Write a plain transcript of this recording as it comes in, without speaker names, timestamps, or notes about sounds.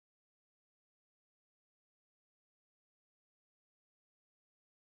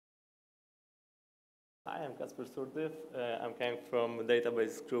Hi, I'm Kacper Surdy. I'm coming from a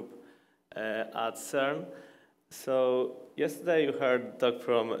database group at CERN. So yesterday you heard talk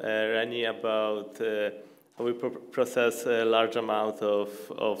from Reni about how we process a large amount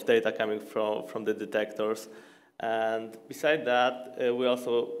of data coming from the detectors. And beside that, we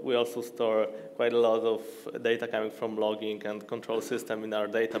also store quite a lot of data coming from logging and control system in our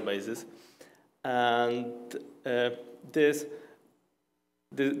databases. And this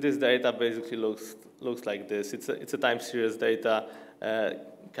data basically looks like this. It's a time series data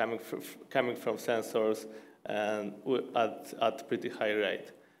coming from sensors and at pretty high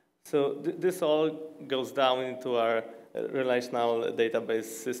rate. So this all goes down into our relational database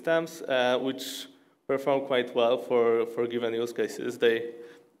systems, which perform quite well for given use cases.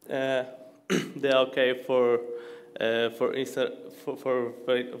 They're okay for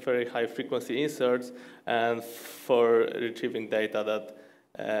very high frequency inserts and for retrieving data that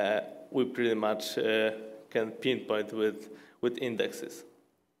we pretty much can pinpoint with indexes.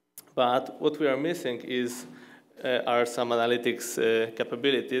 But what we are missing are some analytics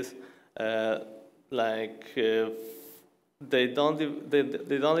capabilities, they don't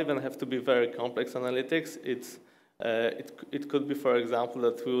even have to be very complex analytics. It could be, for example,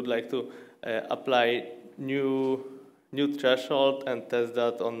 that we would like to apply new threshold and test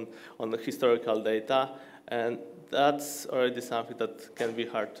that on the historical data, and that's already something that can be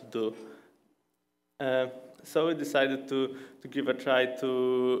hard to do. So we decided to give a try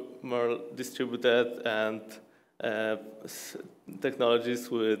to more distributed and technologies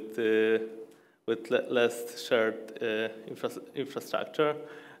with less shared infrastructure.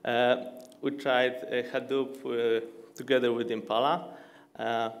 We tried Hadoop together with Impala.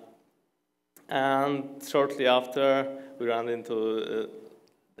 And shortly after, we ran into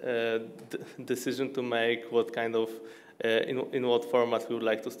a decision to make what kind of, in what format we would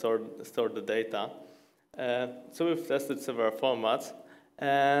like to store the data. So we've tested several formats,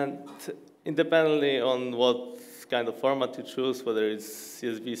 and independently on what kind of format you choose, whether it's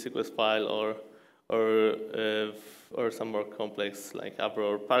CSV, sequence file, or some more complex like Avro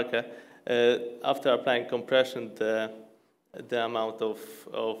or Parquet, after applying compression, the amount of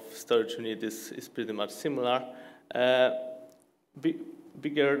storage you need is pretty much similar.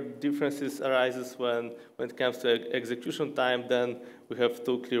 Bigger differences arises when it comes to execution time. Then we have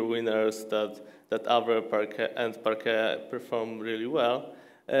two clear winners that Avro and Parquet perform really well.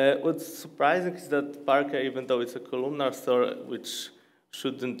 What's surprising is that Parquet, even though it's a columnar store, which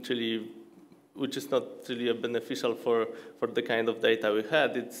is not really beneficial for the kind of data we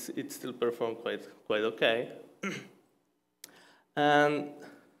had, it still performed quite okay. And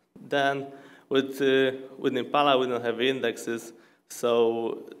then with Impala, we don't have indexes,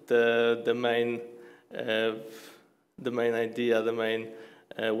 so the main idea, the main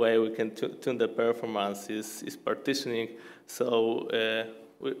way we can tune the performance is partitioning. So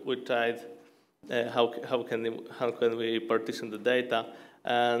we tried how can we partition the data,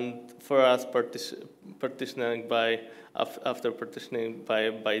 and for us partitioning after partitioning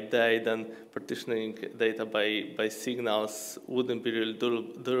by day, then partitioning data by signals wouldn't be really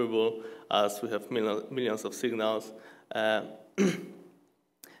durable, as we have millions of signals.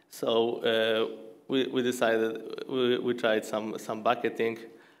 So we decided we tried some bucketing,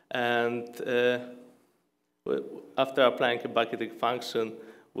 and after applying a bucketing function,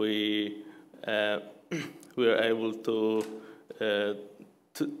 we were able to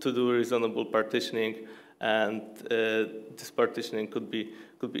do reasonable partitioning, and this partitioning could be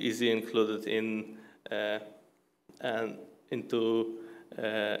easily included into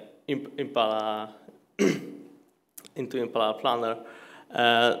Impala Planner,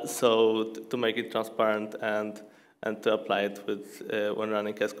 so to make it transparent and to apply it when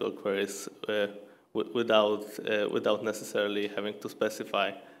running SQL queries without necessarily having to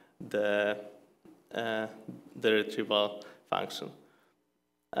specify the retrieval function.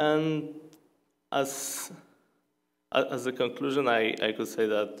 And as a conclusion, I could say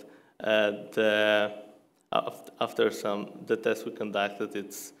that after the test we conducted,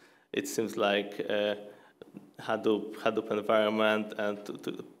 it seems like Hadoop environment, and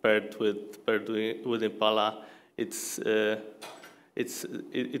paired with Impala, it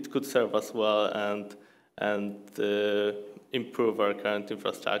could serve us well and improve our current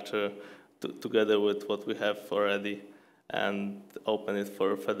infrastructure together with what we have already, and open it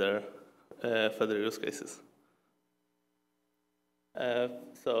for further use cases.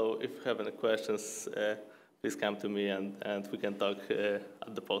 So if you have any questions, please come to me and we can talk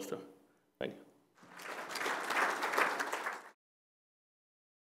at the poster.